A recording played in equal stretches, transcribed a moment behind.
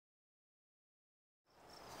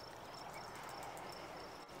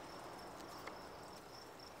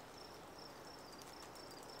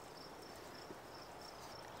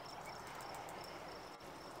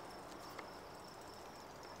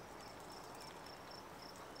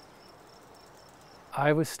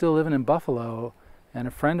I was still living in Buffalo, and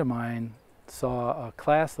a friend of mine saw a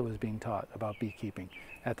class that was being taught about beekeeping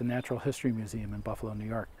at the Natural History Museum in Buffalo, New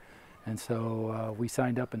York. And so we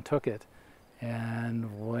signed up and took it.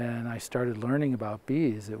 And when I started learning about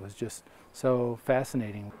bees, it was just so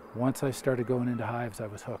fascinating. Once I started going into hives, I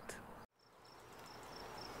was hooked.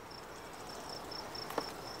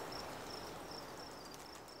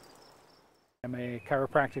 I'm a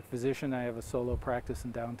chiropractic physician. I have a solo practice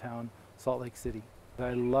in downtown Salt Lake City.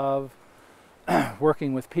 I love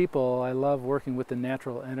working with people. I love working with the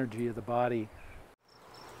natural energy of the body.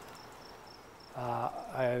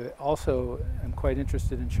 I also am quite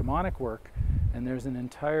interested in shamanic work, and there's an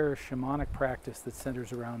entire shamanic practice that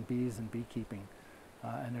centers around bees and beekeeping.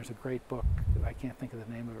 And there's a great book, I can't think of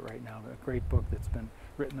the name of it right now, but a great book that's been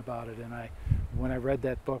written about it. And when I read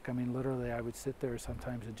that book, I mean, literally I would sit there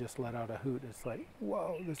sometimes and just let out a hoot. It's like,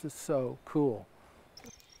 whoa, this is so cool.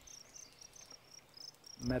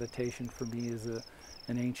 Meditation for me is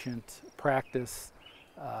an ancient practice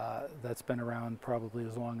that's been around probably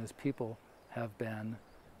as long as people have been,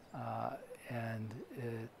 and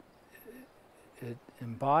it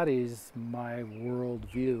embodies my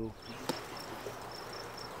worldview.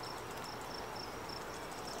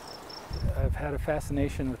 I've had a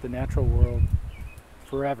fascination with the natural world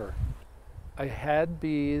forever. I had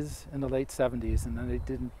bees in the late 70s, and then I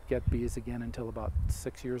didn't get bees again until about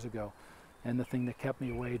 6 years ago. And the thing that kept me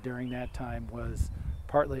away during that time was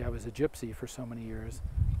partly I was a gypsy for so many years,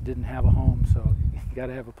 didn't have a home, so you got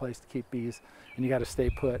to have a place to keep bees, and you got to stay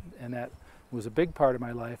put, and that was a big part of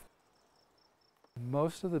my life.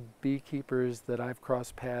 Most of the beekeepers that I've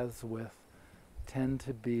crossed paths with tend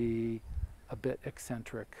to be a bit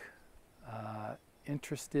eccentric,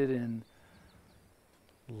 interested in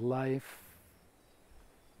life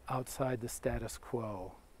outside the status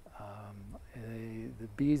quo. The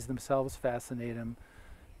bees themselves fascinate them,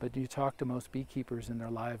 but you talk to most beekeepers and their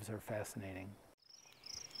lives are fascinating.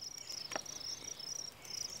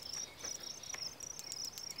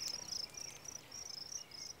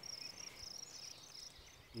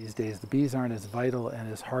 These days the bees aren't as vital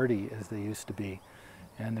and as hardy as they used to be,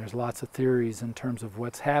 and there's lots of theories in terms of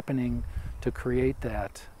what's happening to create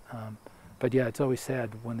that. But yeah, it's always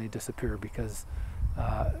sad when they disappear, because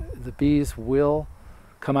the bees will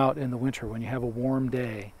come out in the winter when you have a warm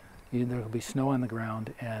day. There will be snow on the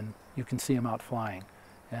ground and you can see them out flying.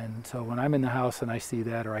 And so when I'm in the house and I see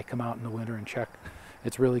that, or I come out in the winter and check,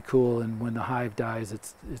 it's really cool. And when the hive dies,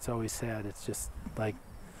 it's always sad. It's just like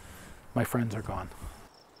my friends are gone.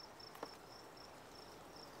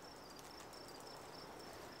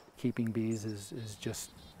 Keeping bees is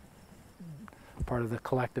just part of the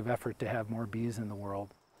collective effort to have more bees in the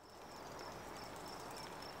world.